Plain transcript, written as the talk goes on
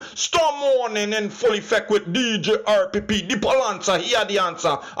Storm Morning in full effect with DJ RPP. The Polanza, he had the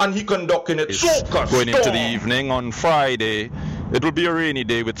answer, and he conducting it. Soca Going into Storm. the evening on Friday, it will be a rainy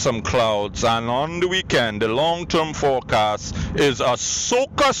day with some clouds, and on the weekend, the long-term forecast is a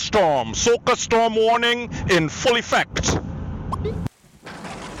Soca Storm warning in full effect.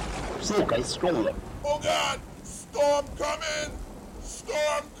 Soca Storm. Oh God! Storm coming!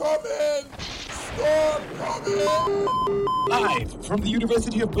 Storm coming! Storm coming! Live from the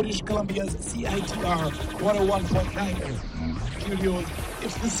University of British Columbia's CITR 101.9 studios,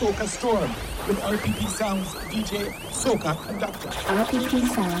 it's the Soca Storm with RPP Sounds DJ Soca Conductor.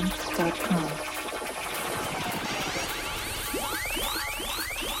 rppsound.com.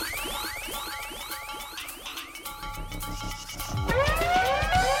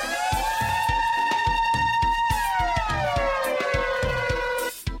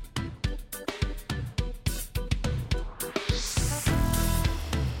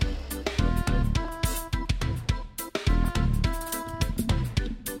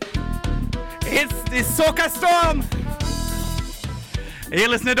 It's Soca Storm. You're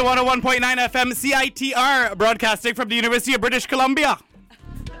listening to 101.9 FM CITR, broadcasting from the University of British Columbia.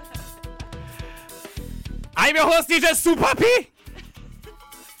 I'm your host, DJ Super P.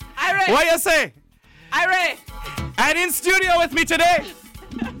 Ira. What you say? Ira. And in studio with me today,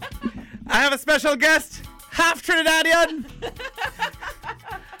 I have a special guest, half Trinidadian.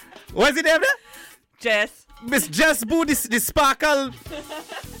 What's it name? Jess. Miss Jess Boone, the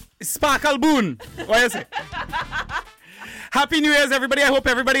Sparkle Boone. What you say? Happy New Year's, everybody. I hope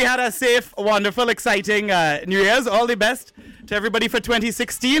everybody had a safe, wonderful, exciting New Year's. All the best to everybody for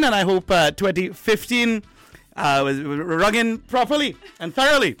 2016, and I hope 2015 was rung properly and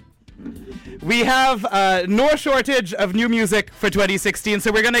thoroughly. We have no shortage of new music for 2016,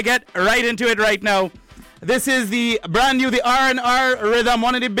 so we're going to get right into it right now. This is the brand new, the R&R rhythm,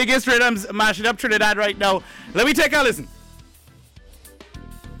 one of the biggest rhythms mashing up Trinidad right now. Let me take a listen.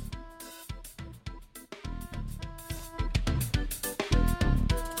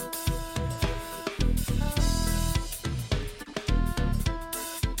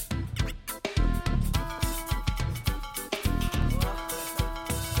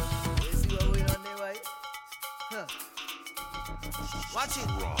 Watch it.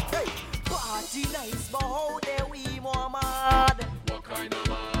 Hey, party nice, but how dare we more mad? What kind of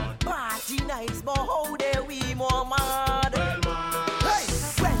man? Party nice, but how dare we more mad? Well, man. Hey,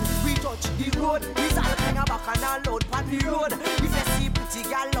 when we touch the road, we start hang back and a load on the road. If you see pretty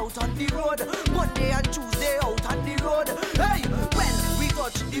girl out on the road, Monday and Tuesday out on the road. Hey, when we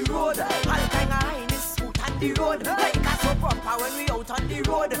touch the road, all kind of highness smooth on the road. Like a so proper when we out on the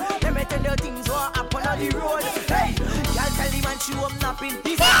road. Let me tell you things what happen on the road. Hey, y'all tell the man she was napping.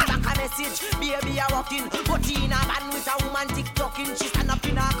 He send back a message, baby I walking. But in a man with a woman TikToking. She stand up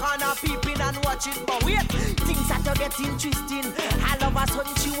in a corner peeping and watching. But wait, things start to get interesting. All of a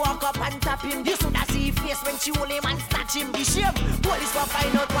sudden she walk up and tap him. You should see his face when she only man snatch him. The shame, police will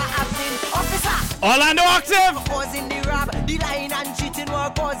find out what happening. Officer, Orlando Octave. causing the rob. The lying and cheating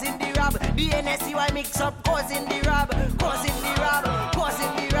were causing the rob. The NSCY mix up causing the rob. Causing the rob.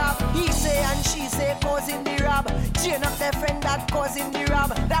 Causing the rob. He say and she say causing the rob. Chain up their friend that causing the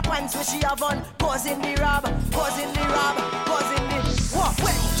rob. That pants where she have on causing the rob. Causing the rob. Causing the what?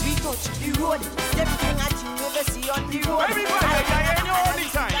 When we touch the road, everything I think you ever see on the road. Everybody, I ain't know all the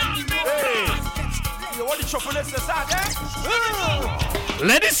time. Hey, you want the chocolate to start, eh?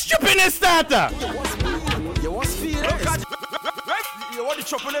 Let the stupidness start. You want speed? You want the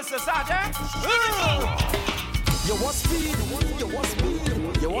chocolate to start, eh? You want speed? You want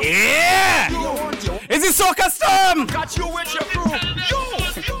speed? You want Yeah! Is it Soca Storm? got you with your crew.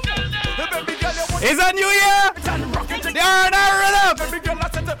 Baby girl, you want Is a new year? and rock it. The R&R rhythm. Baby girl, I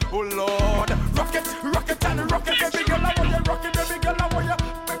said, oh Lord, rock it and rock it. Baby girl, I want you rock it. Baby girl, I want you.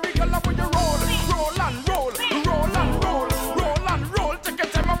 Baby girl, I want you roll and roll, roll and roll, roll and roll. Take your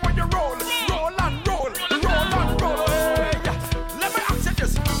time, I want you roll and roll, roll and roll. Hey, let me ask you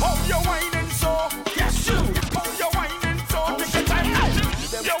this: how you whining so? Yes, you. How you whining so? Take your time.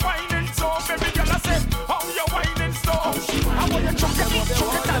 You whining so, baby girl, I said, how you whining so? I want you chuck it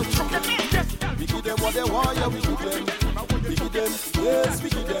and chuck it. Yes, We give them what they want, yeah, we give them. We give them, yes, we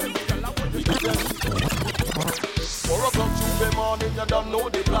give them. We give them. 4 o'clock Tuesday morning, you don't know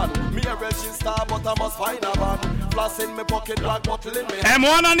the plan. Me a register, but I must find a van. Flash in my pocket, black bottle in me hand.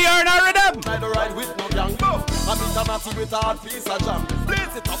 M1 on the R&R rhythm. I don't ride with no gang. I meet a natty with a hard piece of jam.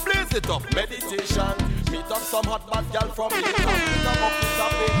 Blaze it up, blaze Ease it up, meditation. Meet up some hot bad girl from the town. Meet up with a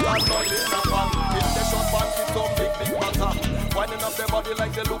big girl, no in a pan. If they short pants with some big matter. Winding up their body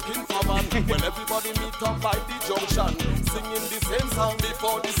like they're looking for man. When everybody meet up by the junction, singing the same song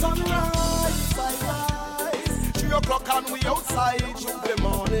before the sunrise. 3 o'clock and we outside, Tuesday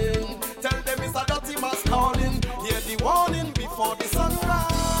morning. Tell them it's a dirty mass calling. Hear the warning before the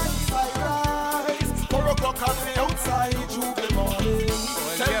sunrise. 4 o'clock and we outside, Tuesday morning.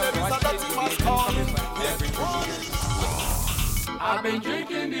 Tell them it's a dirty mass calling. Hear the warning. I've been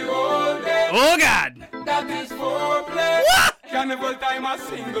drinking the whole day. Oh God! That is foreplay. What? Carnival time a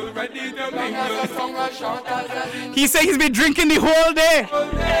single, ready to mingle. Song a short as a He said he's been drinking the whole day.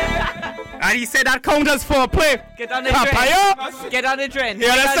 And he said that count as foreplay. Get on the Papaya. train. Get on the train. You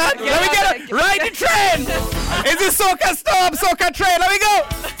understand? Let me get it. Ride the train. It's a soca storm, soca train. Let me go.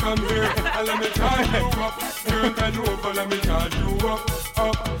 Come here and let me charge you up. Turn and over, let me charge you up.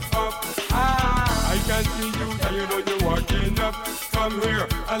 I can see you and you know you're walking up. Come here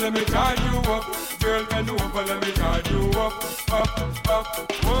and let me charge you up. Girl, bend over, let me charge you up.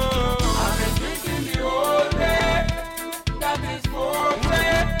 Whoa. I've been drinking the whole day. That is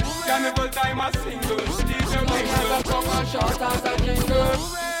foreplay. Carnival time a single. DJ mingle. Come and short as a jingle.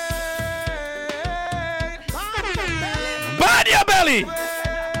 Burn your belly.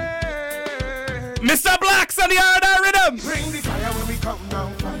 Mr. Blacks on the R&R rhythm. Bring the fire when we come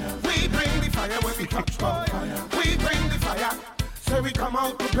down. We bring the fire when we touch down. We bring the fire. So we come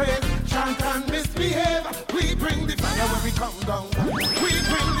out to blaze, chant and misbehave. We bring the fire when we come down. We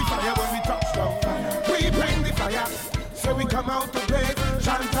bring the fire when we touch down. We bring the fire. So we come out to blaze,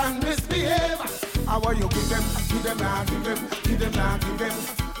 chant and misbehave. How are you give them now, give them, give them now, give them.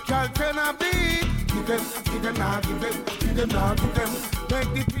 Girl turn a beat, give them now, give them, give them now, give them.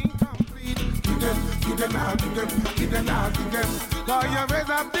 Make the thing complete, give them now, give them, give them now, give them. Call you raise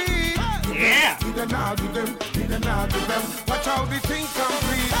a beat, Yeah. give them now, give them, give them now, give them. Watch how the thing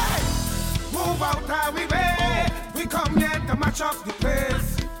complete. Move out our way, we come here to match up the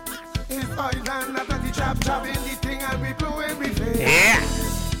place. It's oil and not the chop in the thing and we blowing we face. Yeah.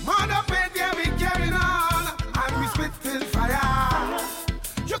 Man up in there we carrying on and we spit till fire.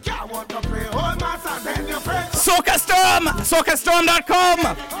 You can't want to pray, hold master, then you pray. Soca Storm. SocaStorm.com.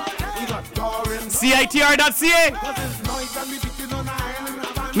 We got boring, CITR.ca. cause it's noise and we beating on our island.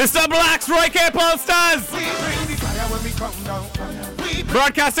 Mr. Blacks, Roy K. Polsters. We bring the fire when we come down. We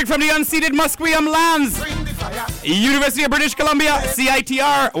Broadcasting from the unceded Musqueam lands. bring the fire. University of British Columbia,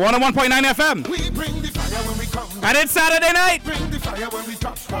 CITR 101.9 FM. We bring the fire when we come down. And it's Saturday night. Bring the fire when we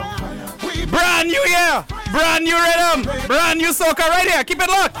touch down. We Brand new year. Brand new rhythm. Brand new soca right here. Keep it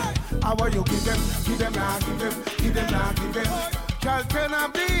locked. how are you give them now, give them, give them now, give them. Girl turn a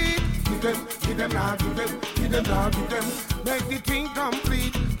beat, give them now, give them, give them now, give them. Make the thing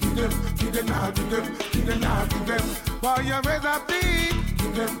complete, give them now, give them, give them now, give them. While you raise a beat,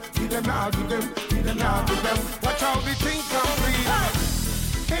 give them now, give them, give them now, give them. Watch how the thing complete.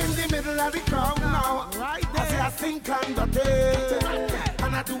 In the middle of the crowd now, right there. I say I think I'm dirty.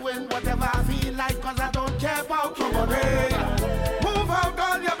 And I'm doing whatever I feel like, cause I don't care about nobody. Move out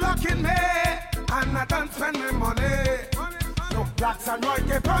all you're blocking me, and I don't spend my money. No blacks and white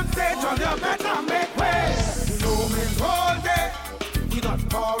keep on stage, all you better make way. No means all day, we not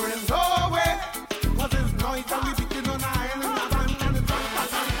pouring no way. Cause it's noise and we beating on our island.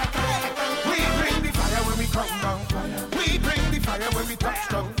 We bring the fire when we come down. We bring the fire when we touch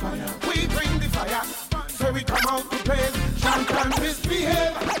down. We bring the fire, so we come out to play. Chant and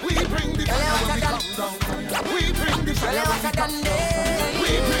misbehave. We bring the fire when we come down. We bring the fire when we touch down.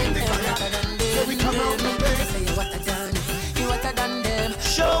 We bring the fire, so we come out to play.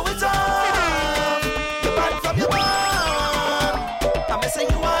 Show it off. You bad from your born. I'm say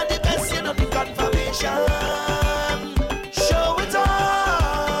you are the best, you know the confirmation. Show it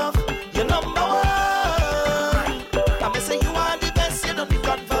off. You're number one. I'm say you are the best, you know the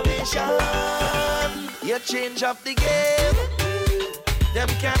confirmation. You change up the game. Them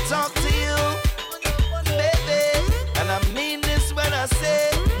can't talk to you, baby. And I mean this when I say,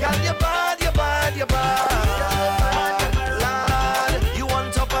 girl, you're bad, you're bad, you're bad.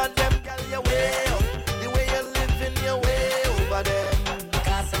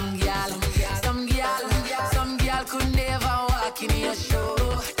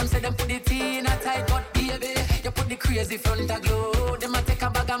 Crazy front a glow. Them a take a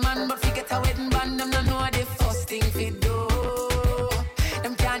bag of man, but forget a wedding band. Them no know the first thing fi do.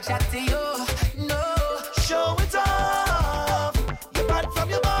 Them can't chat to you, no. Show it off. You're bad from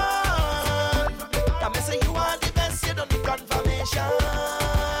your band. Come and say you are the best. You don't need confirmation.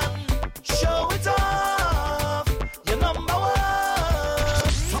 Show it off. You're number one.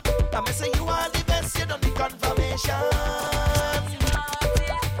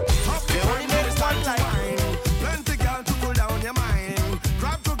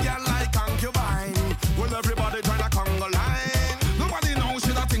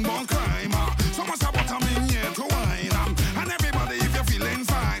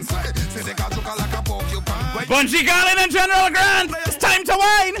 Bunchy Garland and General Grant. It's time to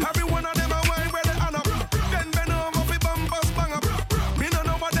wine. Every one of them a wine where they hand up. Then bend over fi bumpers bang up. Me no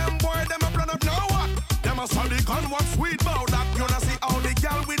know what them boy them a plan up. Now what? Them a solid gun what sweet bout that. You know see how the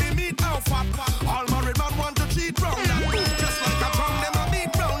gal with the meat how fat. All married man want to cheat round that. Just like a drum them a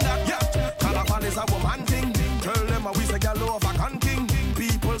beat round that. Yeah, Carnival is a woman thing. Tell them a we say gal over canting.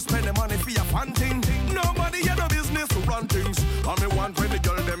 People spend the money for your fun thing. Nobody had no business to run things. And me want when the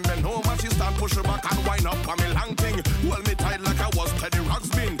girl them bend over, she start pushing back and wind up on me long thing. Hold me tight like I was Teddy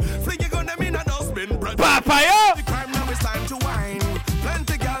Ruxpin. Fling you gun them in a dustbin. Papaya! The crime now it's time to wine.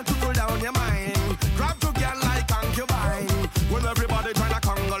 Plenty girl to cool down your mind. Grab to girl like concubine. When everybody tryna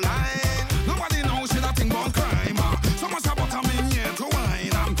conga line. Nobody knows shit a thing about crime. So much about them in here to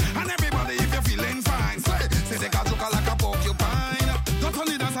wine. And everybody if you're feeling fine. Say they got you like a porcupine. Don't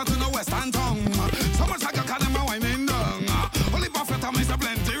only dance to no western tongue. So much like a cat them a whining down. Only buffet and Mr.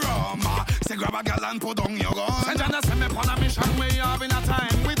 Plenty rum. Say grab a girl and put on your gun. Send Jana send me upon a mission. We having a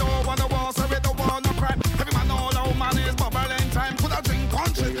time. We don't want the war, so we don't want no crime. Every man know the man is bubbling time. Put a drink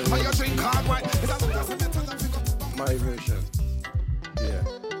country or you drink hard wine. My version. Yeah.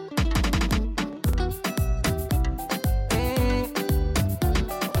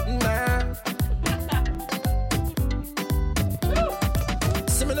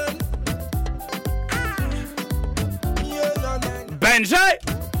 Benji!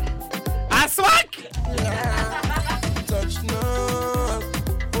 Aswak! Touch not,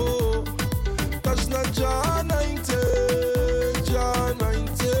 oh, touch not John 90, John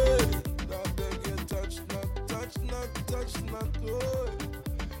 90. Don't beg you, touch not, oh,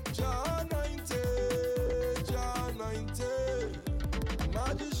 John 90, John 90.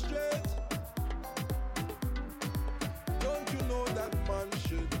 Magistrate, don't you know that man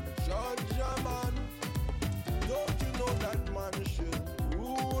should judge a man? Don't you know that man should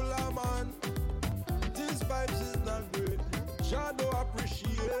rule a man? These vibes is not great. Jah don't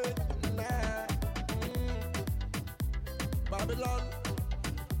appreciate. Nah. Babylon,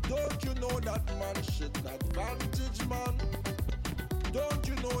 don't you know that man should not vantage man? Don't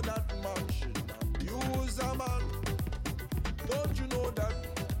you know that man should not abuse a man? Don't you know that?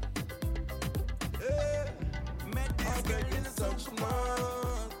 Hey, I beg you, touch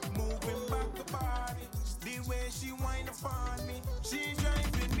man. Moving back the body, the way she whine upon me, she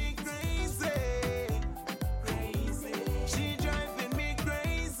driving me crazy. Crazy. She driving me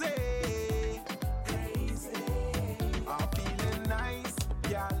crazy. Crazy. I'm feeling nice,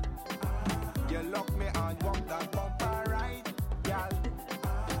 girl. You lock me and walk that bumper right, girl.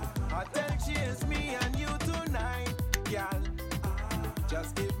 I tell she is me and you tonight, girl.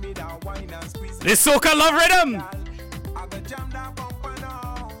 Just give me that wine and squeeze. This soca love rhythm! I got jam that bumper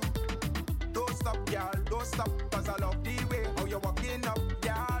now. Don't stop, girl, don't stop, cause I love the way how you're walking up,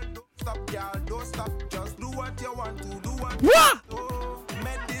 girl. Don't stop, girl, don't stop. Just do what you want to do. What? Oh,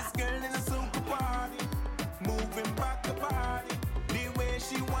 met this girl in a soca party, moving back the body. The way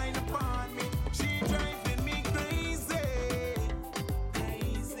she whine upon me, she driving me crazy.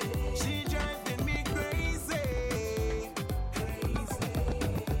 Crazy. She driving me crazy. Crazy.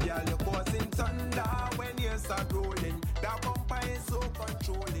 Girl, you're causing thunder when you start rolling. That bumper is so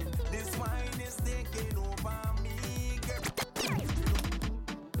controlling. This wine is taking over me, girl.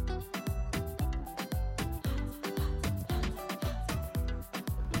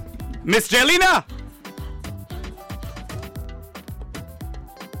 Miss Jelena!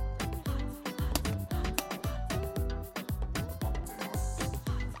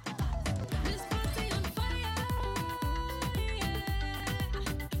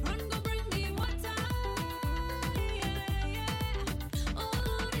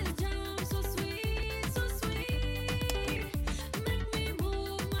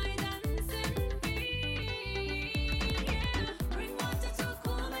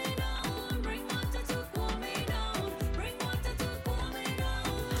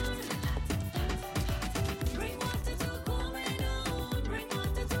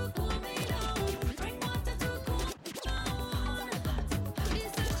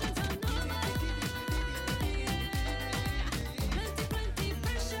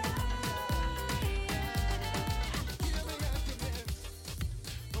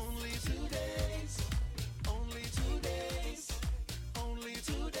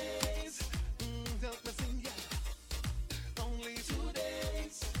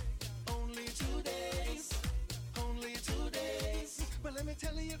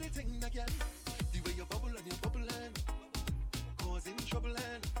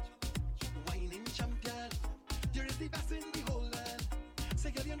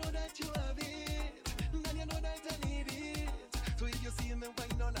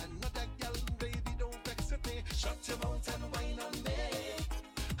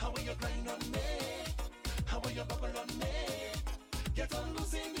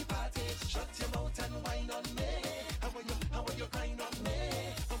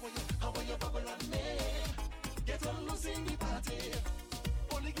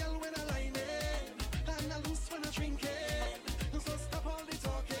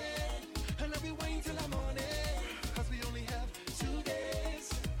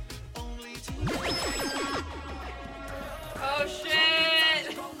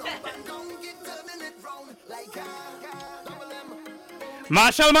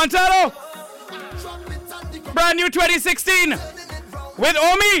 Marshall Montano. Brand new 2016 with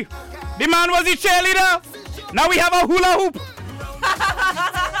Omi. The man was the cheerleader. Now we have a hula hoop.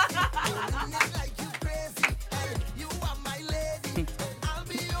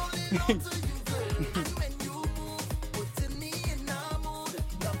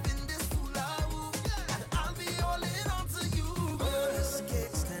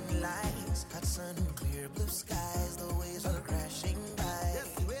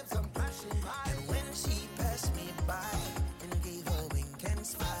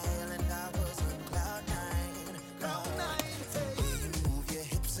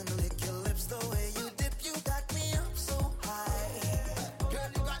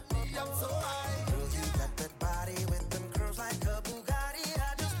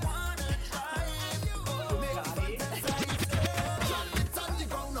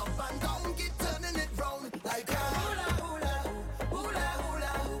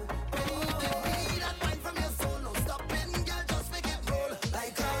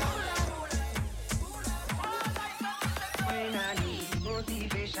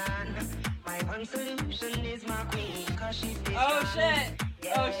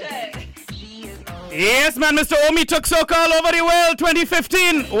 Yes, man, Mr. Omi took soca all over the world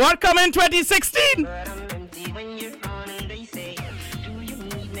 2015. What come in 2016?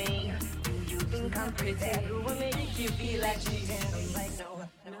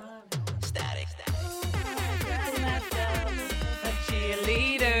 Static. A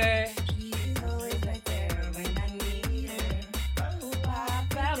cheerleader.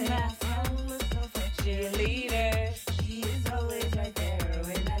 Cheerleader.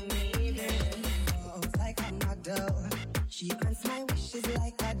 She grants my wishes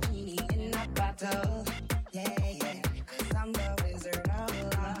like a genie in a bottle. Yeah, yeah, 'cause I'm the wizard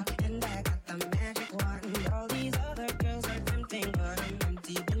of love, and I got the magic wand. All these other girls are tempting, but I'm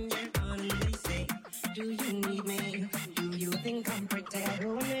empty when you're gone. They say, do you need me? Do you think I'm pretty?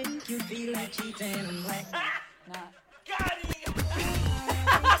 Will make you feel like cheating? I'm like, Nah. Got it.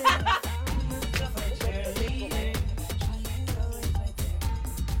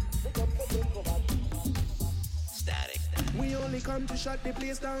 We only come to shut the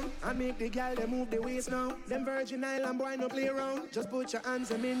place down and make the girl they move the waist now. Them Virgin Island boy no play around. Just put your hands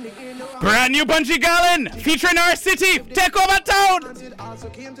them in the air now. Brand new Bunchy Gallon featuring our city. Take over town. Also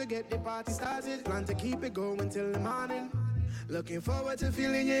came to get the party started. Plan to keep it going till the morning. Looking forward to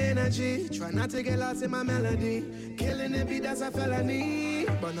feeling your energy. Try not to get lost in my melody. Killing the beat, that's a felony.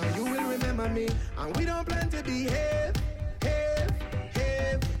 But now you will remember me. And we don't plan to behave.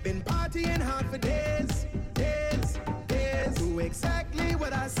 Been partying hard for days. Do exactly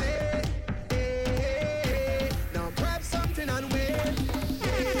what I say. Now grab something and wave.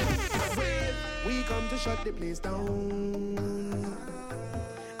 We come to shut the place down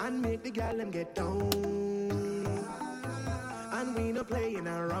and make the gal them get down. And we no playing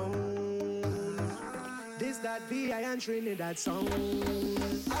around. This that VI and Trinidad song.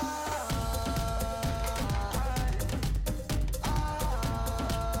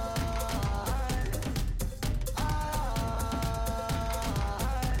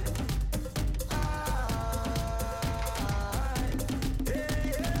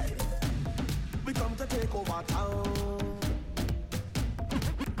 We come to take over ground.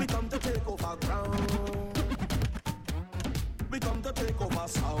 We come to take over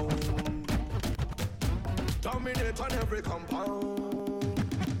sound. Dominate on every compound.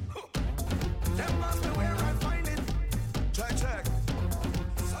 Them must be where I find it. Check.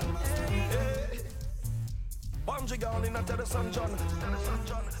 Bungee girl in the sun, John.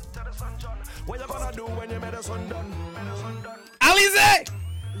 What you gonna do when you met the sun done? Alize!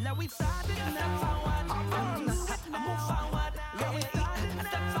 now we started now forward. I move forward. Yeah, we started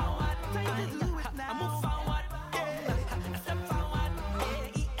step forward. Time to do it now. I move forward. Yeah, step forward. Yeah,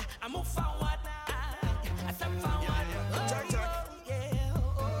 I move forward. I step forward. Check.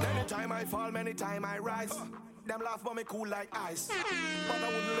 Many time I fall, many time I rise. Them laugh but me cool like ice. But I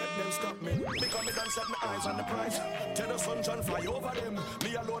wouldn't let them stop me, because me done set my eyes on the prize. Tell the sunshine fly over them.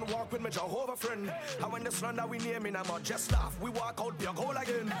 Me alone walk with my Jehovah friend. And when the slander we near me, I'm just laugh. We walk out pure gold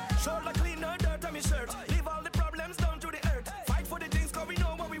again. Shoulder clean, no dirt on me shirt. Leave all the problems down to the earth. Fight for the things cause we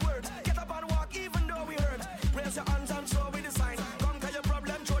know what we worth. Get up and walk even though we hurt. Raise your hands and show me the sign. Conquer your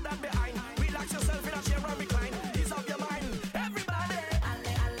problem, throw that behind. Relax yourself in a chair and recline. Ease up your mind. Everybody.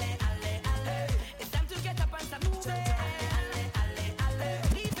 It's time to get up and start moving.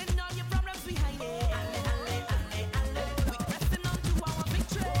 Leaving all your problems behind. We're pressing on to our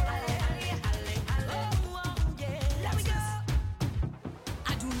victory. Oh, yeah. Let me go. I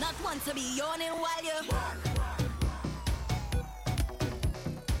do not want to be yawning while you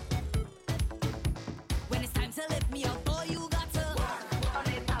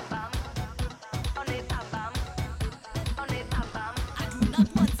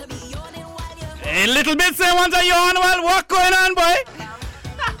A little bit say want a yawn. Well, what going on, boy?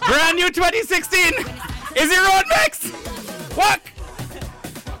 Brand new 2016. Is it road mix? Walk!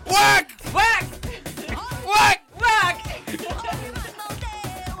 Walk! Whack! Walk! Whack!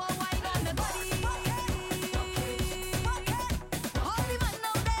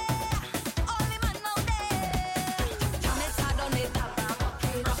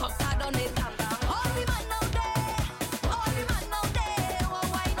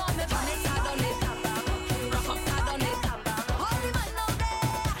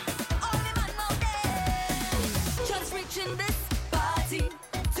 Just reaching this party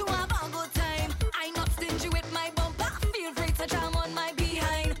to have a good time. I'm not stingy with my bumper. Feel free to jam on my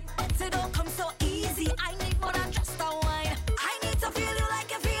behind. But it don't come so easy. I need more than just a wine. I need to feel you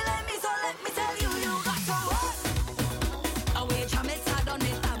like you're feeling me. So let me tell you, you got to hold. Away jam it hard on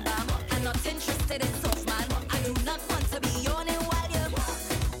it, bam bam. I'm not interested in soft man. I do not want to be yawning while you're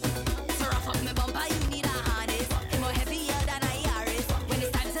to rough up my bumper. You need a harness. It's more heavier than a Yaris. When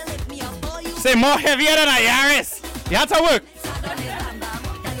it's time to lift me up, boy, you Say more heavier than a Yaris. You have to work.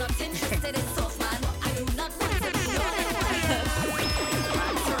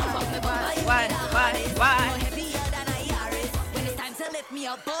 Why?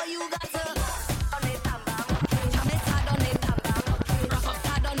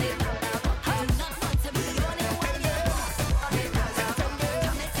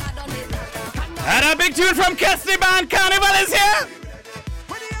 And a big tune from Kesty Band Carnival is here.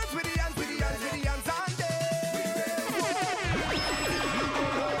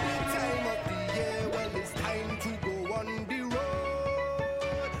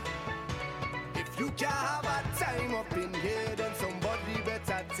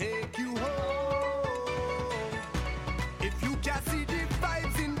 Take you home. If you can see the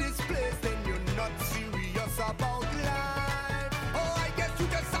vibes in this place, then you're not serious about life. Oh, I guess you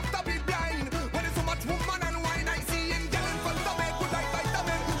just have to be blind. When there's so much woman and wine, I see him getting from the man, good like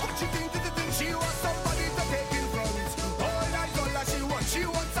vitamin. What she think she wants somebody to take in front. All night, all that she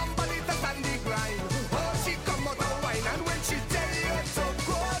wants somebody to stand the grind. Oh, she come out of wine, and when she tell you to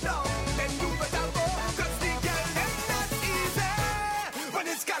go down, then you better go, 'cause the girl is not easy. When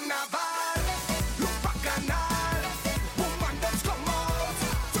it's carnival, look back and all. Woman just come out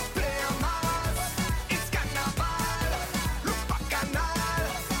to play a mass. It's carnival, look back and all.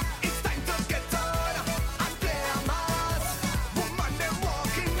 It's time to get on and play a mass. Woman them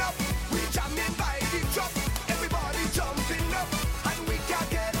walking up, we jamming by the drop. Everybody jumping up, and we can't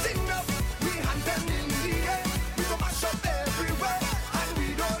get enough. We hand them in the air, we go mash up everywhere, and we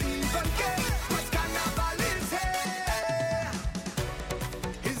don't even care. 'Cause carnival is here.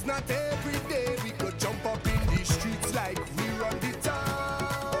 It's not every day we could jump up in the streets like we run the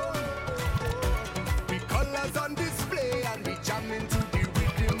town. We colors on display and we jam into the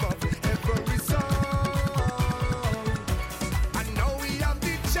rhythm of every song. And now we have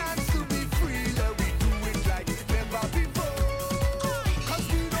the chance to be free, let we do it like never before. 'Cause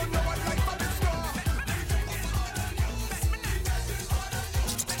we don't know what life on the score.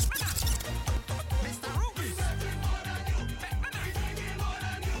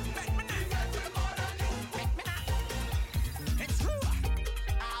 It's true.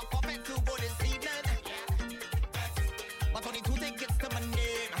 I'm hoping to go this evening, but only 2 tickets to my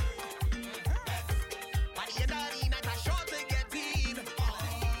name. By the end of the night, I'm sure to get in,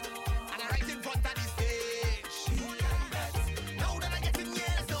 and I'm right in front of the stage. Now that I get in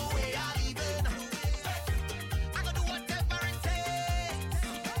here, there's no way I'm leaving. I'm gonna do whatever it takes,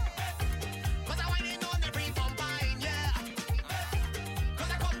 'cause I'm whining on every bumper in here. 'Cause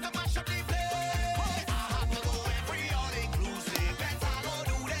I come to mash up the place. I have to go every all inclusive. Better go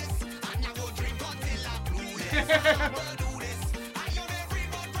do this, and I go drink until I'm clueless. I have to do this. I on every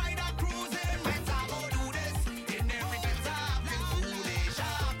boat ride I'm cruising. Better go do this. In every dance I've been foolish. I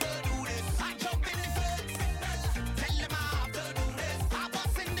have to do this. I jump in the fence. Tell them I have to do this. I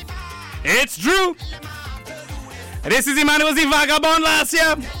bust in the back. It's Drew. This is Emmanuel the Vagabond last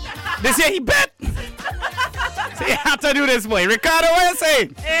year. This year he bet. So you have to do this, boy. Ricardo, what you say?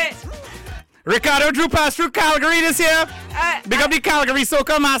 Hey. Ricardo Drew passed through Calgary this year. Big up the Calgary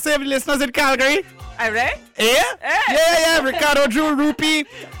Soca Massive listeners in Calgary. Alright? Yeah? Hey. Yeah. Ricardo Drew, Rupi.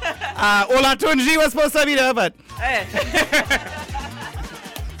 Olatunji was supposed to be there, but Hey. Now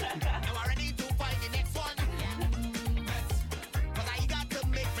I'm ready to find the next one. 'Cause I got to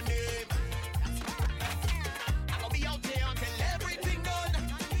make my name. I'm gonna be out there until everything done.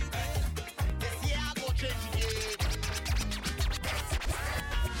 This year I go change the game.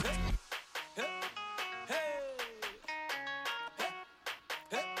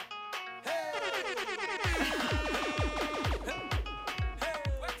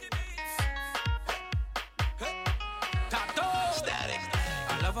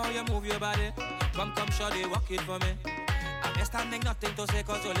 how you move your body. Come, shawty, walk it for me. I'm just standing, nothing to say,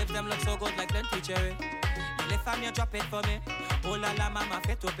 cause your lips them look so good like plenty cherry. You lift and you drop it for me. Oh la la, mama,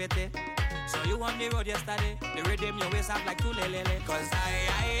 fit to pity. So you on the road yesterday. The rhythm your waist up like two lele. Cause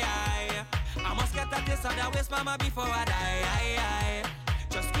I must get a taste of that waist, mama, before I die.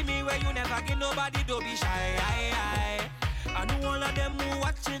 Just give me where you never give nobody, don't be shy. I know all of them who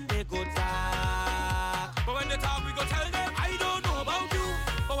watching, they go talk. But when they talk, we go tell them, I don't know about you.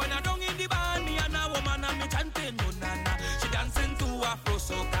 But when I don't in the band, me and a woman and me chanting, no nana. She dancing to Afro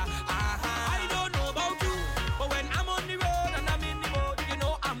soca. I don't know about you. But when I'm on the road and I'm in the boat, you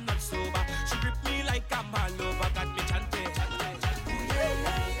know I'm not sober. She grip me like I'm all over, got me chanting.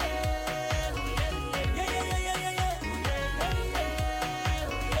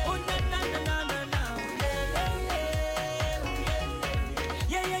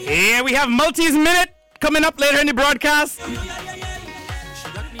 Yeah, we have Multi's Minute coming up later in the broadcast.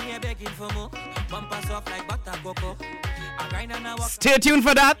 Stay tuned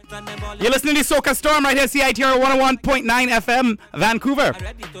for that. You're listening to Soca Storm right here, CITR 101.9 FM, Vancouver.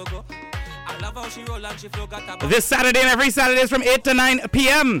 This Saturday and every Saturday is from 8 to 9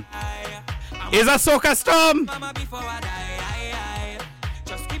 p.m. is a Soca Storm.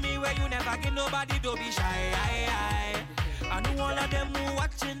 Just give me where you never get nobody, don't be shy. I know all of them who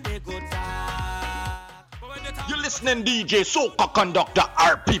watching, they go talk. You're listening DJ Soca Conductor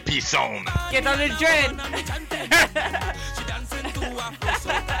RPP Sound. Get on the train.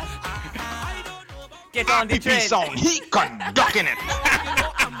 Get on the train. RPP Sound, he conducting it.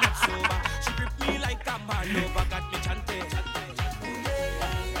 She grip me like I'm all over, got me chanting.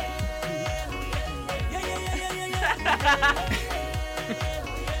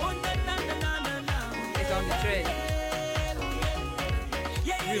 Get on the train.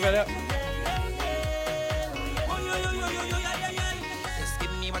 Move it up. Just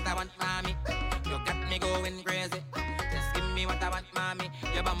give me what I want, mommy. You got me going crazy. Just give me what I want, mommy.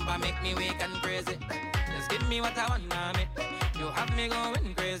 Your bumper make me weak and crazy. Just give me what I want, mommy. You have me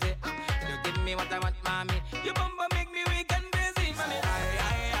going crazy. You give me what I want, mommy. Your bumper make me weak and crazy, mommy.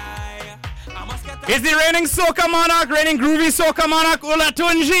 I must get It's the reigning Soca Monarch, reigning groovy Soca Monarch, Ola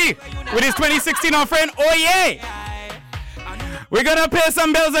Tunji, with his 2016 friend, Oh Yeah. We're gonna pay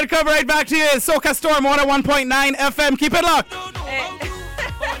some bills and come right back to you. Soca Storm 101.9 FM. Keep it locked.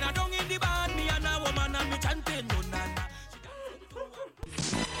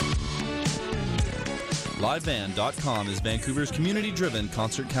 LiveBand.com is Vancouver's community-driven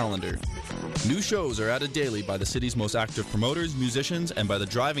concert calendar. New shows are added daily by the city's most active promoters, musicians, and by the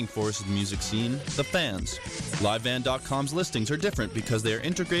driving force of the music scene, the fans. LiveBand.com's listings are different because they are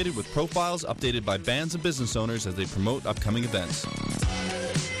integrated with profiles updated by bands and business owners as they promote upcoming events.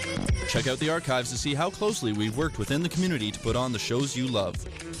 Check out the archives to see how closely we've worked within the community to put on the shows you love.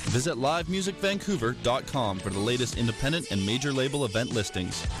 Visit livemusicvancouver.com for the latest independent and major label event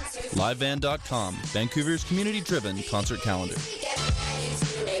listings. LiveBand.com, Vancouver's community-driven concert calendar.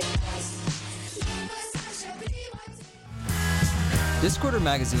 Discorder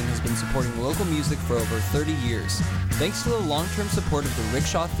Magazine has been supporting local music for over 30 years. Thanks to the long-term support of the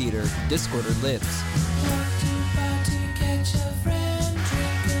Rickshaw Theatre, Discorder lives.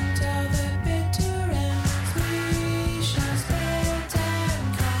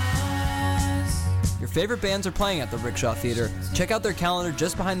 Your favorite bands are playing at the Rickshaw Theatre. Check out their calendar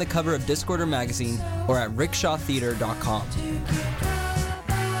just behind the cover of Discorder Magazine or at rickshawtheatre.com.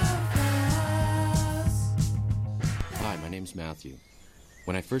 Hi, my name's Matthew.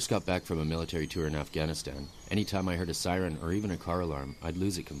 When I first got back from a military tour in Afghanistan, anytime I heard a siren or even a car alarm, I'd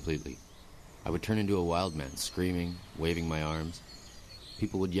lose it completely. I would turn into a wild man, screaming, waving my arms.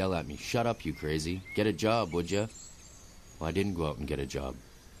 People would yell at me, "Shut up, you crazy. Get a job, would ya?" Well, I didn't go out and get a job.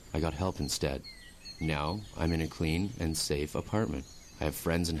 I got help instead. Now, I'm in a clean and safe apartment. I have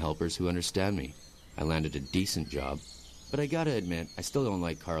friends and helpers who understand me. I landed a decent job, but I gotta admit, I still don't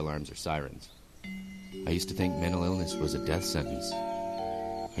like car alarms or sirens. I used to think mental illness was a death sentence.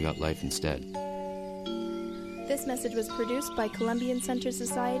 I got life instead. This message was produced by Columbian Center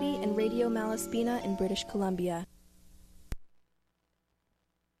Society and Radio Malaspina in British Columbia.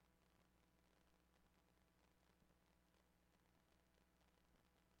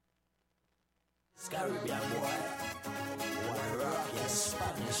 Caribbean boy, wanna rock your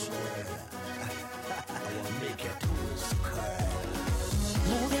Spanish word. I wanna make it curl.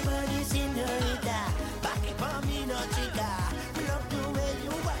 Move your body, señorita. Back it for me, no chica. Me love the way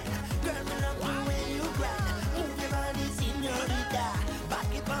you whine, girl. Me love the way you grind. Move your body, señorita.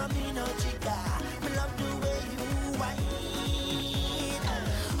 Back it for me, no chica. Me love the way you whine.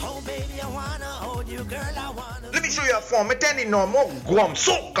 Oh baby, I wanna hold you, girl. I wanna. Let me DJ form, me tell you no more Guam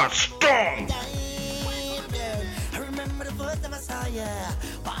Soca Storm. I remember the first time I saw ya.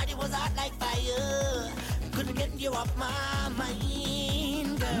 Body was hot like fire. Couldn't get you off my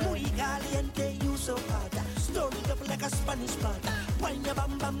mind, girl. Muy caliente, you so hot. Stir it up like a Spanish pot. Wine your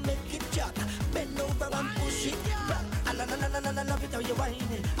bam bam, make it jump. Bend over and push it back. I love it how you whine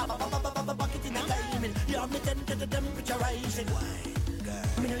it. Bucket in a diamond. You're me to the temperature rising. Wine, girl.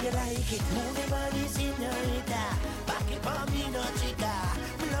 Me know you like it. Move your body, señorita. Back it for me, no chica.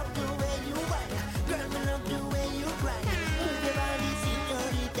 Me love the way you whine. Girl, me love the way you grind. Move your body,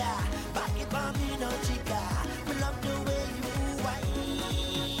 señorita. Back it for me, no chica. Me love the way you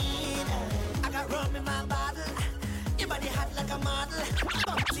whine. I got rum in my bottle. Your body hot like a model.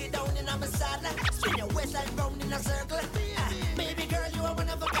 Bounce it down in my saddle. Spin your waistline round in a circle. Baby girl, you are one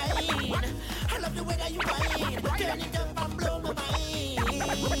of a kind. I love the way that you whine. Turn it up and blow my mind.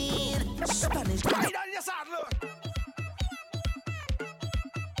 Spanish. Right on your saddle.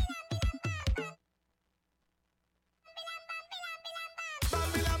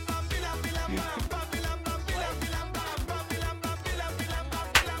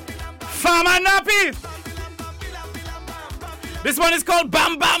 Farmer Nappy. This one is called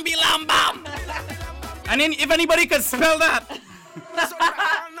Bam Bam Bilam Bam. And then if anybody could spell that.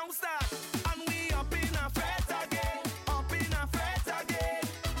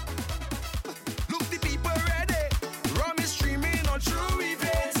 Look, the people ready. Rum is streaming all through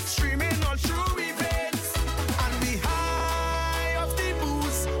events. And we high off the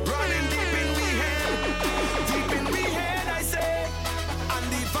booze. Running deep in we head, I say. And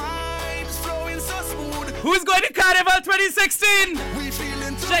the vibes flowing so smooth. Who's going to Carnival 2016? We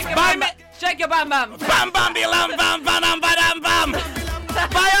feeling too Check your bam bam. Bam Bam Bilam Bam Bam Bam Bam.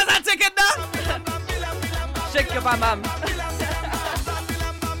 Buy us a ticket now. Check your bam bam.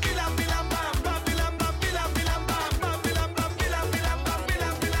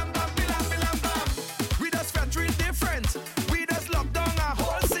 We just felt real different. We just locked down a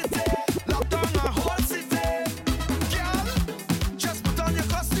whole city. Girl, just put on your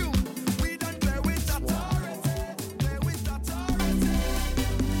costume. We don't play with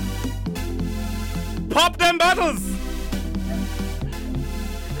Pop them bottles.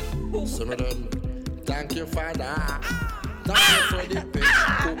 Some of them, thank you, Father. Thank you for the pitch,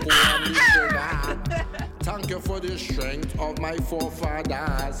 cocoa, and the sugar. Thank you for the strength of my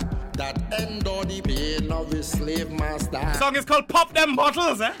forefathers that endure the pain of the slave master. The song is called Pop Them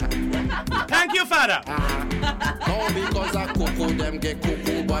Bottles, eh? Thank you, Father. No, because of cocoa, them get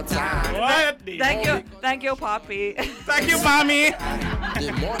cocoa butter. What? Thank you, Poppy. Thank you, Mommy.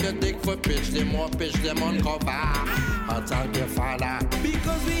 The more they dig for pitch, the more pitch them uncover. Thank you, Father.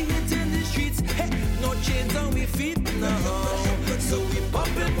 Because we hit in the streets, hey, no chains on we feet now. So we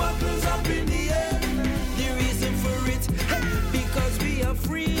popping bottles up in the air. The reason for it, hey, because we are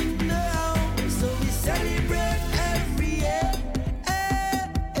free now. So we celebrate every year.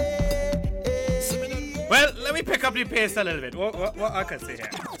 Well, let me pick up the pace a little bit. What I can say here.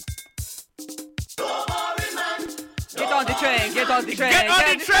 Get on the train. Get on the train.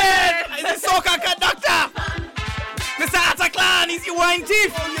 It's a soca conductor. Mr. Ataclan, he's your wine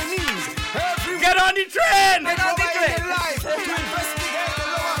thief. Get on the train. Get on the train. To investigate the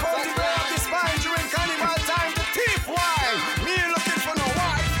lower vertebrae of the spine during carnival time. The thief wine. Me looking for no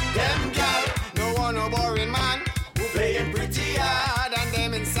wife. Them gal, no one no boring man. Who playing pretty hard and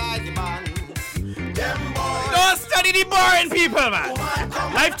them inside the band. Them boys. Don't study the boring people, man.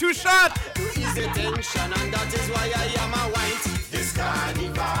 Life too short. To ease the tension, and that is why I am a wine thief. This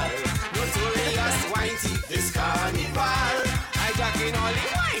carnival. Notorious wine thief. This carnival. Hijacking all the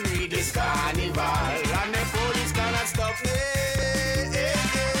winery. This carnival. And the police cannot stop me.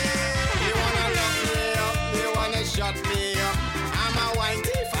 They wanna lock me up. They wanna shut me up. I'm a wine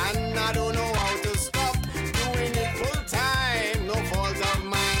thief and I don't know how to stop. Doing it full time. No fault of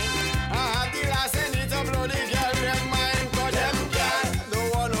mine. I have the last and it's a bloody girl red mine. Cause them girl don't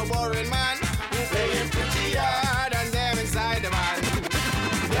want no boring man. Who playing pretty hard and them inside the van.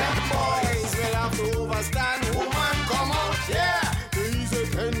 Them boys will have to overstand. Woman come out, yeah. To ease the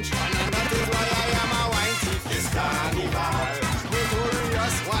tension, and that is why I am a wine thief. This carnival,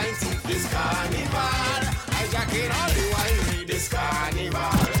 notorious wine thief. This carnival, hijacking all the wine. This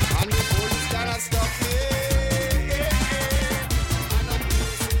carnival, and the police cannot stop me.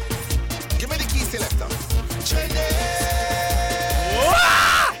 Give me the key selector.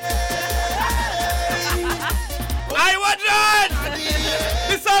 I want run.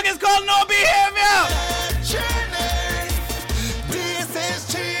 This song is called No Behavior. This is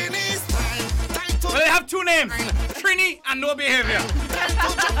Chinese time. Well, they have two names, Trini and No Behavior. I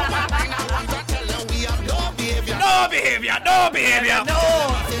want to tell you we have no behavior. No No behavior, no behavior. No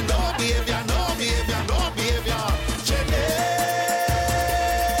behavior, no behavior, no behavior.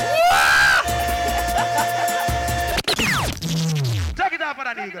 Take it off for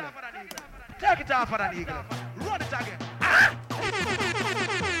that eagle. Take it off for that eagle. Run it again.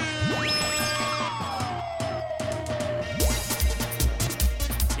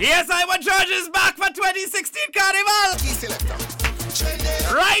 Yes, Ivan George is back for 2016 Carnival.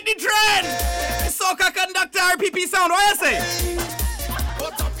 Ride the trend. Soca conductor RPP sound. What you say?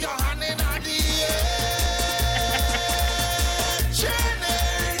 Put up your hand in the air.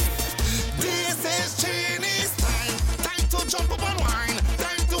 Chinese. This is Chinese time. Time to jump up and wine.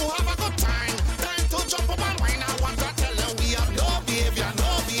 Time to have a good time. Time to jump up and wine. I want to tell them we have no behavior,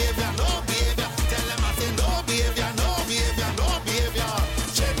 no behavior, no behavior. Tell them I say no behavior, no behavior, no behavior.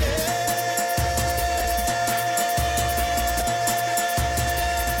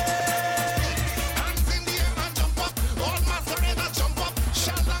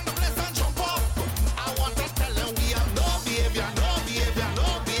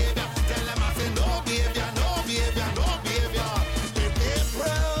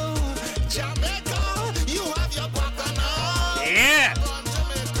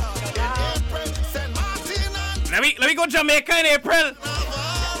 Let me go Jamaica in April.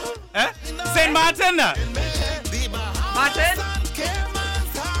 St. Martin. Martin?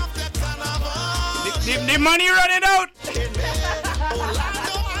 The money running out.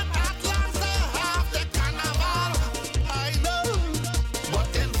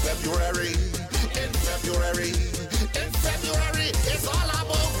 In February, it's all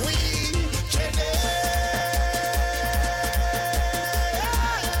about we.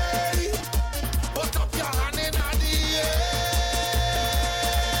 Put up your hand in the air.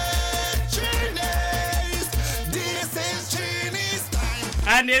 Chinese, this is Chinese time.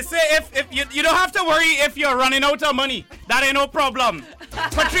 And they say if you don't have to worry if you're running out of money. That ain't no problem.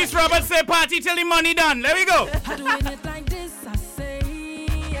 Patrice Roberts say party till the money done. There we go. I do it like this, I say,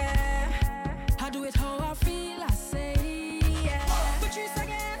 yeah. I do it how I feel, I say, yeah. Patrice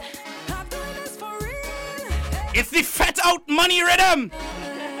again, I'm doing this for real. It's the fat out money rhythm.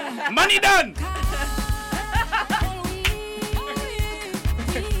 Money done.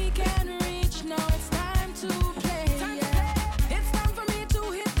 We can reach, now it's time to play, yeah. It's time for me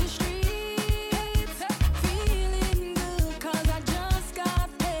to hit the streets. Feeling good, cause I just got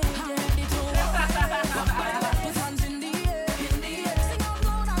paid. I'm ready to walk my way. Put hands in the air. Sing out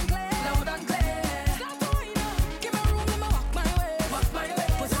loud and clear. Start going up, give me room, let me walk my way.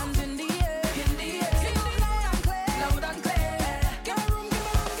 Put hands in the air. Sing out loud and clear. Give me room, give me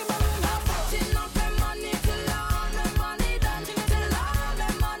room, give me room. I'm putting up my money till all my money done. Till all my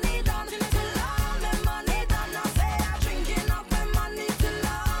money done. Till all my money done. I say I'm drinking up my money till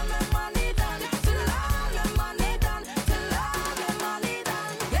all my money done. Till all my money done. Till all my money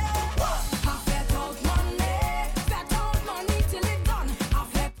done. Yeah. I fat out money till it done. I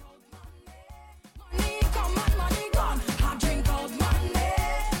fat out money come and money gone. I drink out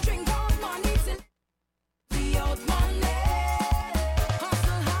money till be out money.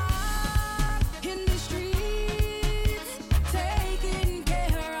 Hustle hard in the streets, taking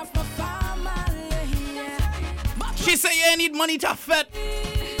care of my family. Yeah. She say you need money to fat.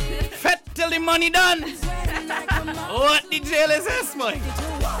 Fat till the money done. What the jail is this, boy?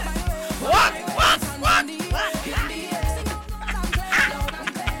 What? Walk.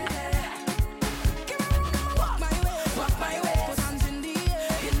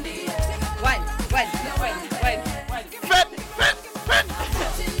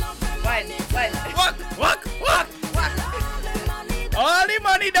 All the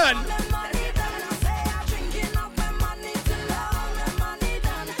money done.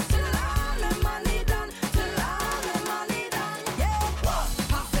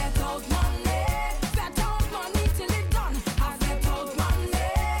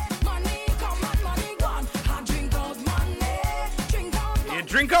 You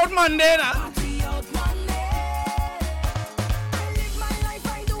drink out Monday, nah?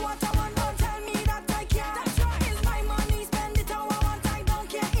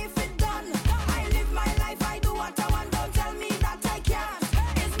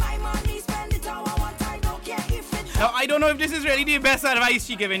 Now, I don't know if this is really the best advice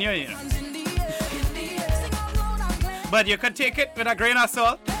she giving you, you know. But you could take it with a grain of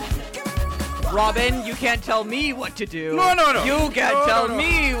salt. Robin, you can't tell me what to do. No. You can't tell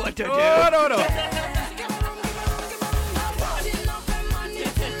me what to do. No.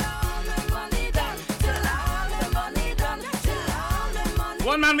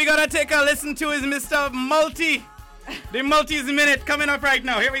 One man we gotta take a listen to is Mr. Multi. The Multi's Minute coming up right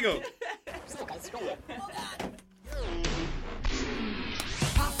now. Here we go.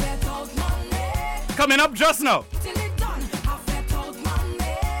 Coming up just now. Till it done, I fed out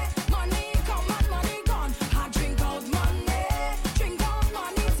money. Money come and money gone. I drink out money. Drink out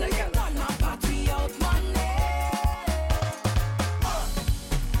money till it done. I party out money.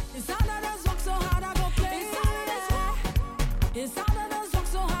 It's all of those work so hard I go play. It's all of those work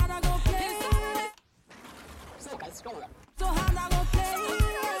so hard I go play. So hard I go play.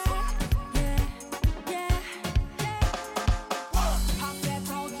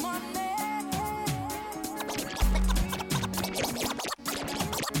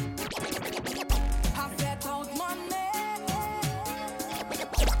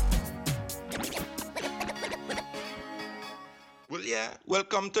 Well, yeah,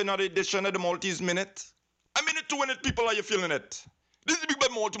 welcome to another edition of the Maltese Minute. A minute to win it, people, are you feeling it? This is the Big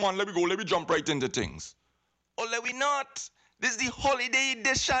Bad Malty, man. Let me go, let me jump right into things. Or let we not. This is the holiday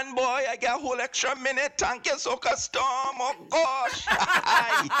edition, boy. I get a whole extra minute. Thank you, Soca Storm. Oh, gosh. Well,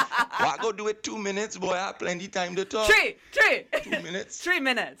 I go do it 2 minutes, boy. I have plenty time to talk. 2 minutes. 3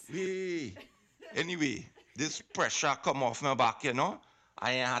 minutes. Hey. Anyway, this pressure come off my back, you know.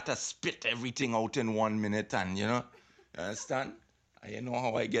 I ain't had to spit everything out in 1 minute and, you know. You understand? I know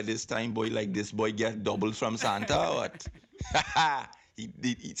how I get this time, boy. Like this boy get doubles from Santa or what?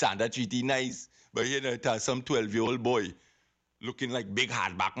 Santa treat him nice. But you know, it has some 12-year-old boy looking like big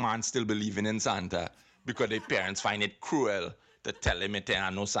hardback man still believing in Santa because their parents find it cruel to tell him it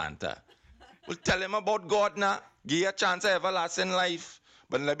ain't no Santa. Well, tell him about God now. Give you a chance of everlasting life.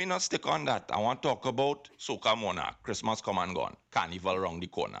 But let me not stick on that. I want to talk about Soca Monarch. Christmas come and gone. Carnival round the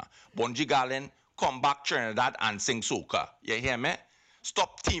corner. Bunji Garlin, come back Trinidad and sing soca. You hear me?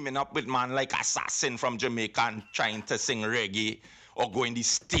 Stop teaming up with man like Assassin from Jamaica and trying to sing reggae, or go in the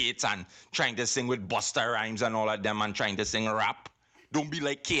States and trying to sing with Busta Rhymes and all of them and trying to sing rap. Don't be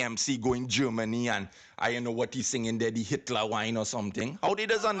like KMC going Germany and I don't know what he's singing there, the Hitler wine or something. How they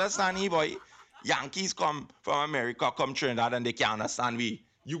does understand he, boy? Yankees come from America, come Trinidad and they can't understand we.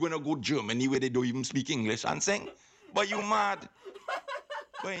 You gonna go Germany where they don't even speak English and sing? But you mad.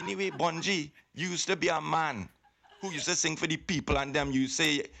 But anyway, Bunji, you used to be a man who used to sing for the people and them. You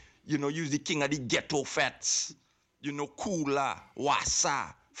say, you know, you're the king of the ghetto fets. You know, Cooler,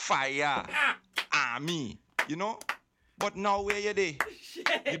 Wassa, Fire, Army, you know? But now where you there?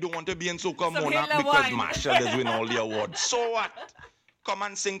 You don't want to be in Soca Monarch because Marshall is winning all the awards. So what? Come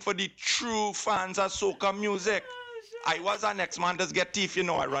and sing for the true fans of soca music. I was our next man does get teeth, you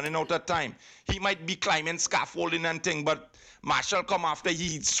know, I'm running out of time. He might be climbing scaffolding and thing, but Marshall come after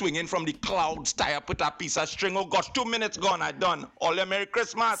he's swinging from the clouds, tie up with a piece of string. Oh gosh, 2 minutes gone, I done. All your Merry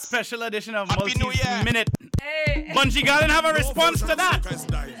Christmas. Special edition of Maltese Minute. Hey. Bunji Garlin have a response to that.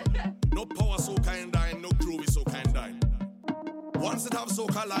 No power soca and dine, no groovy soca and dine. Once it have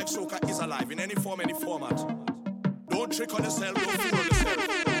soca like soca is alive in any form, any format. Don't trick on yourself, don't fool on yourself.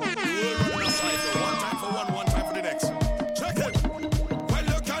 You will run a cycle, one time for one time for the next. Check it. Well,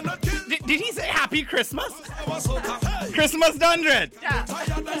 you cannot kill. Did he say Happy Christmas? Christmas done, Dread. Yeah.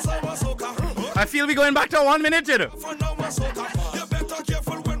 I feel we going back to 1 minute, you know. You better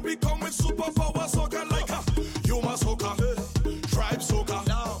careful when we come with superpower soca like human soca, tribe soca.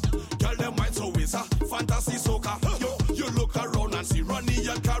 Girl, them mind so is a fantasy soca. You look around and see Ronnie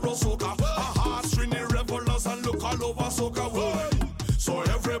and Carol soca. Heartstring revelers and look all over soca world. So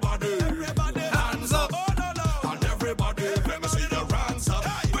everybody hands up. And everybody, let me see the hands up.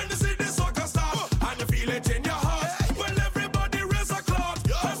 When you see the soca start and you feel it in your heart, well, everybody raise a clout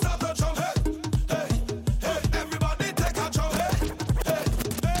and start to jump. Hey, everybody take a jump. Hey,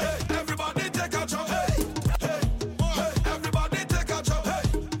 everybody take a jump. Hey, everybody take a jump. Hey,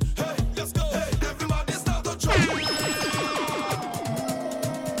 let's go. Hey, everybody start to jump.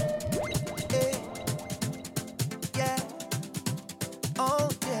 Yeah. Oh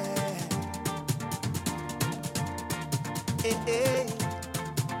yeah. Hey.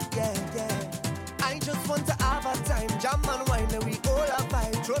 Yeah. I just want to have a time, jam and wine, and we all a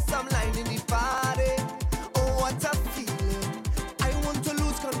vibe. Throw some line in the party. Oh, what a feeling! I want to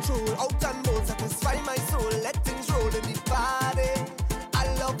lose control, out and bold, satisfy my soul. Let things roll in the party. I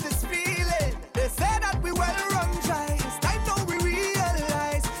love this feeling. They say that we well run dry. It's time now we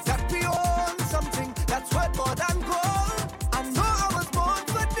realize that we own something that's worth more than gold. I know I was born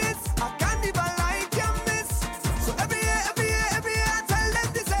for this. I can't even like you miss. So every year, I tell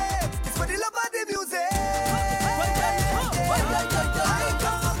them this. It's for the love of the music.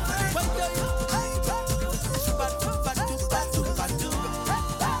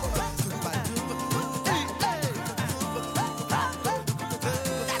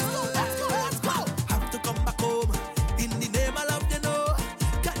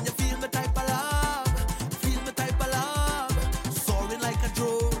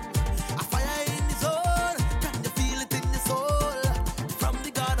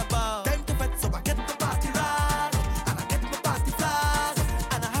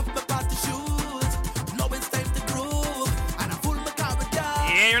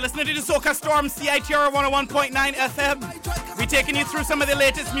 You're listening to the Soca Storm, CITR 101.9 FM. We're taking you through some of the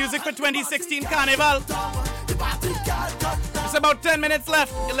latest music for 2016 Carnival. It's about 10 minutes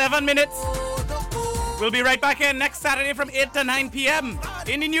left, 11 minutes. We'll be right back here next Saturday from 8 to 9 p.m.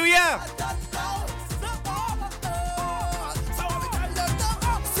 in the new year.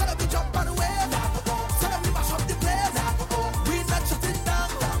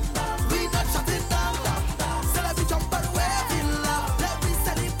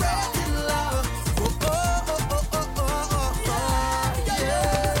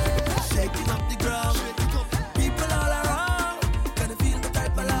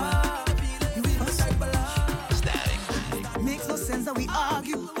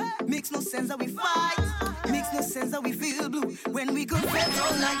 Makes no sense that we fight. Makes no sense that we feel blue when we good friends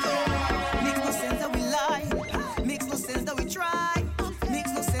all night. Makes no sense that we lie. Makes no sense that we try.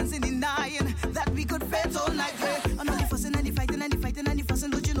 Makes no sense in denying that we good friends all night. And all the fussing and the fighting and the fighting and the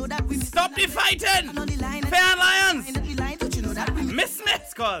fussing. Don't you know that we stop the fighting? Fair and Lions. Don't you know that we Miss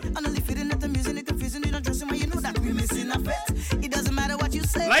Smith's called. And all the fitting and the music, the confusing, you don't dressing when you know that we missing a fit. It doesn't matter what you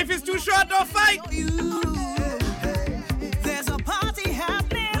say. Life is too short, don't fight. There's a party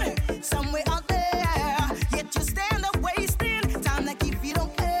happening somewhere out there, yet you stand up wasting time like if you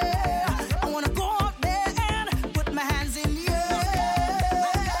don't care. I wanna go out there and put my hands in the air.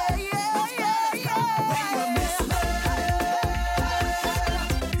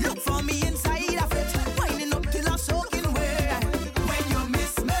 Look for me inside of it, winding up till I'm soaking wet. When you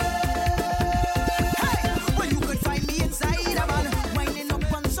miss me, hey, well you could find me inside of man, winding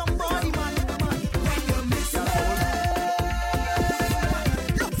up on somebody man. When you miss me.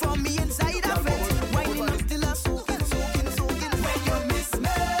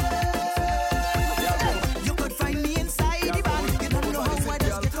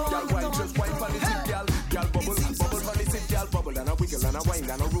 And a wine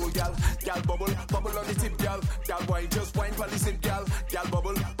and a roll, gal. Gal bubble, bubble on the tip, gal. Gal wine, just wine for the sip, gal. Gal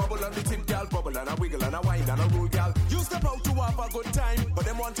bubble, bubble on the tip, gal. Bubble and a wiggle and a wine and a roll, gal. You step out to have a good time, but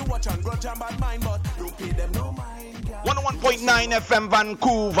them want to watch and grudge and bad mind, but don't pay them no mind, gal. 101.9 FM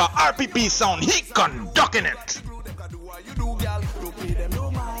Vancouver, RPP sound, he conducting it. You do, gal. Don't pay them no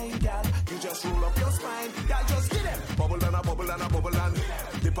mind, gal. You just roll up your spine, gal. Just get them. Bubble and a bubble and a bubble and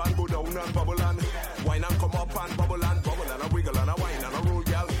dip and go down and bubble and wine and come up and bubble and a wiggle and a wine and a roll,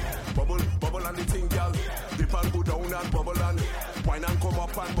 gal. Bubble, bubble and the thing, gal. Dip and go down and bubble and wine and come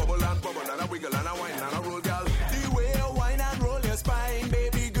up and bubble and a wiggle and a wine and a roll, gal. The way you wine and roll your spine,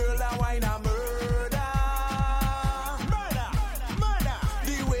 baby girl, that wine a murder. Murder, murder.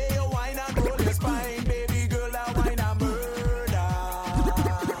 The way you wine and roll your spine, baby girl, that wine a murder.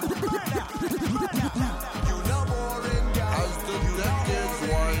 Murder, murder. You know boring, gal. As the decade's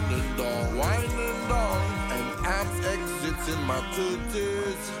winding down, and I'm exiting my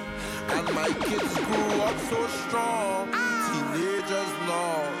 30s, and my kids grew up so strong, teenagers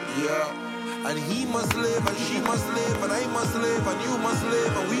now, yeah. And he must live, and she must live, and I must live, and you must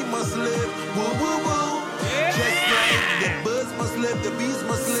live, and we must live. Woo, woo, woo. Yeah. Just like the birds must live, the bees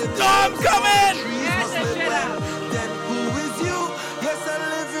must live, Storm coming! The trees must live. Well, then who is you? Yes, I'm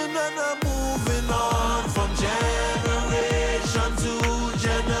living and I'm moving on from generation to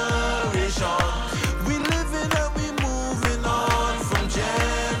generation. We living and we moving on from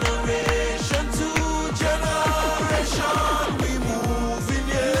generation to generation. We moving,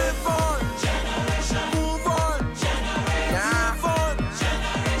 yeah. Live on, generation. Move on, generation. Move on,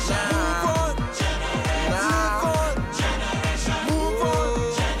 generation. Move on, generation. Live on, generation. Move on,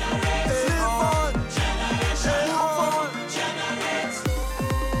 generation. Live on, generation. Move on, generate,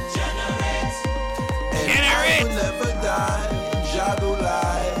 generate. And I will never die.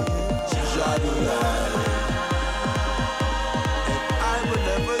 Jadulai, Jadulai. And I will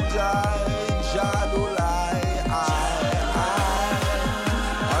never die. Jadulai,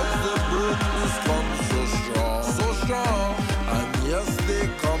 as the burdens come so strong, and yes, they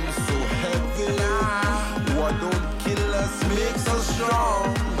come so heavy. What don't kill us makes us strong.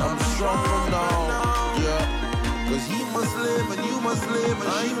 I'm stronger now, yeah. 'Cause he must live, and you must live,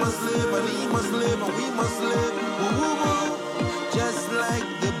 and she must live, and he must live, and we must live. Woo, woo, woo. Just like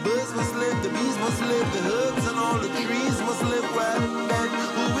the birds must live, the bees must live, the herbs and all the trees must live. Well, then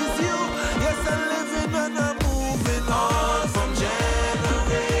who is you? Yes, I'm living and I'm moving on from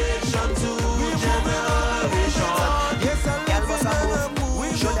generation to generation. Yes, I'm living and I'm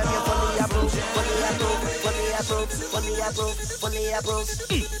moving Show them your on. fully approved.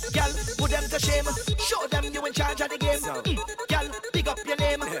 Girl, put them to shame. Show them you in charge of the game. Girl, pick up your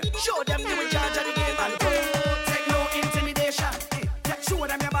name. Show them you in charge of the game. And don't take no intimidation. Show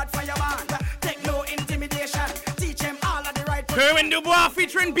them your bad fireman. Take no intimidation. Teach them all of the right. Kerwin Dubois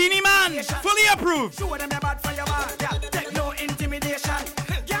featuring Beanie Man. Fully approved. Show them your bad for your man, girl. Take no intimidation.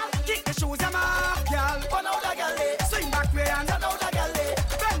 Girl, kick the shoes them off, girl. Burn out the galley. Swing back way and turn out the galley.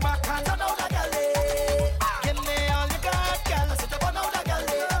 Bend back and turn out the galley. Give me all you got, girl. Sit up on out the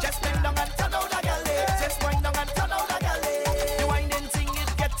galley. Just bend down and turn out the galley. Just wind down and turn out the galley. The winding thing is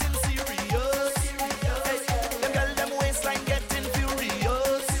getting serious. Hey, them girl them waistline getting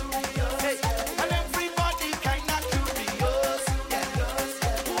furious. Hey, and everybody kinda curious.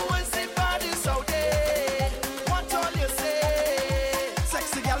 Who is the baddest out there? What all you say?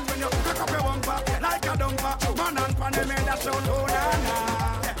 Sexy girl, when you cock up your bumper like a dumper, man and pan them in that shout, oh na na.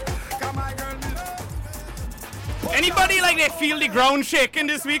 Come on, girl. Anybody like they feel the ground shaking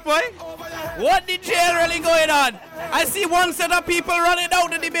this week, boy? What the jail really going on? I see one set of people running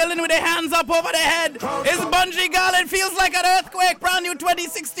out of the building with their hands up over their head. It's Bungee Girl. It feels like an earthquake. Brand new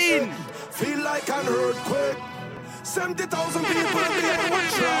 2016. Feel like an earthquake. 70,000 people in one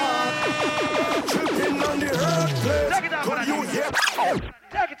shot. Tripping on the earthquake. Take it off for Could that you eagle. hear?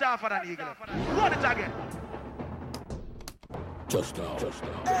 Take it off for that eagle. Run it again. Just now.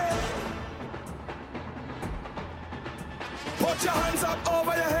 Put your hands up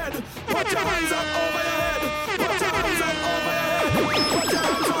over your head. Put your hands up over your head. Put your hands up over your head. Put your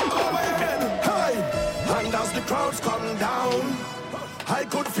hands up over your head. Hey! And as the crowds come down, I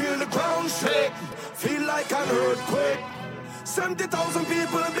could feel the ground shake. Feel like an earthquake. 70,000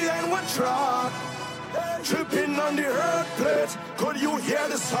 people behind one truck. Tripping on the earth plate. Could you hear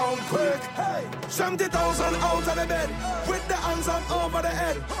the sound quick? 70,000 out of the bed with the hands up over the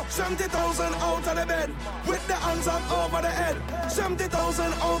head. 70,000 out of the bed with the hands up over the head.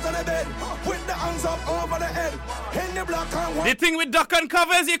 70,000 out of the bed with the hands up over the head. In the black and white. The thing with duck and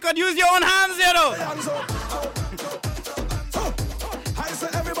covers, you could use your own hands, you know. Hands up. I say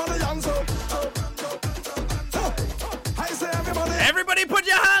everybody hands up. I say everybody. Everybody put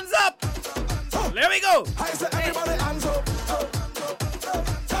your hands up. There we go. I say everybody hands up.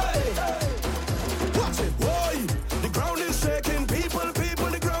 Hey. Watch it, boy. The ground is shaking. People,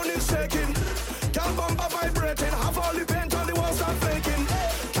 the ground is shaking. Girl bumper vibrating. Have all the paint on the walls start flaking.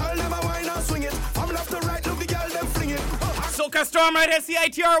 Girl never whine and swing it. From left to right, look the girl them fling it. Soca Storm right here,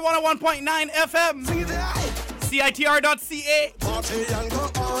 CITR 101.9 FM. CITR.ca.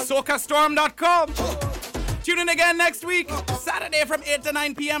 SocaStorm.com. Tune in again next week, Saturday from 8 to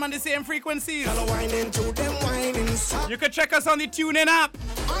 9 p.m. on the same frequencies. You can check us on the TuneIn app.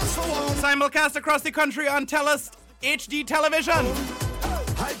 Simulcast across the country on TELUS HD television.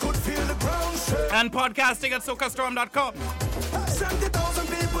 And podcasting at SocaStorm.com.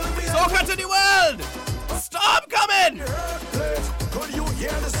 Soca to the world! Storm coming! Could you hear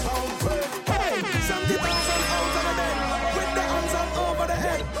the sound? Hey, 70,000 out of the bed with the hands up over the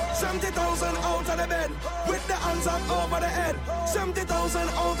head. 70,000 out of the bed with the hands up over the head. 70,000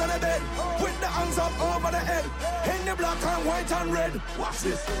 out of the bed with the hands up over the head. In the black and white and red. Watch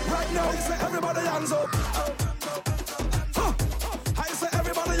this. Right now, I say everybody hands up. I say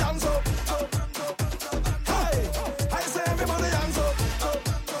everybody hands up. Hey, I say everybody hands up.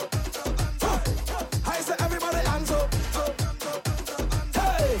 I say everybody hands up.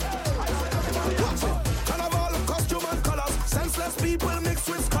 Hey, watch it. Carnival, costume and colors. Senseless people mixed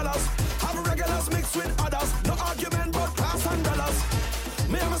with scholars. Have regulars mixed with others. No argument but class and dollars.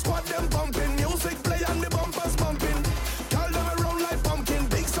 Me and my squad them bumping. Music play and the bumpers bumping. Tell them around like pumpkin.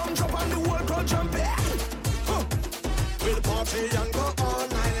 Big sound drop and the whole crowd jumping. We'll party and go all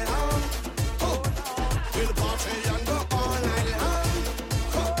night long. We'll party and go all night long.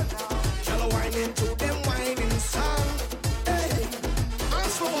 Tell whining to them whining song. Hey,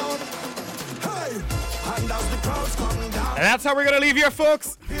 and so on. Hey, and as the crowds come down. And that's how we're going to leave here,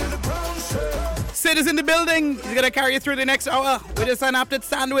 folks. Sid is in the building. He's going to carry you through the next hour with a synaptic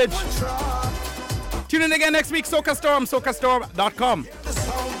sandwich. Tune in again next week, Soca Storm, SocaStorm.com.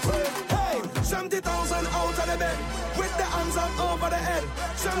 70,000 out of the bed with the hands up over the head.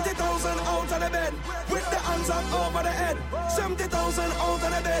 70,000 out of the bed with the hands up over the head. 70,000 out of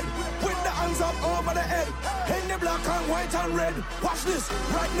the bed with the hands up over the head. In the black and white and red. Watch this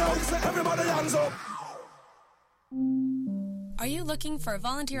right now. Say everybody hands up. Are you looking for a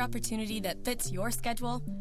volunteer opportunity that fits your schedule?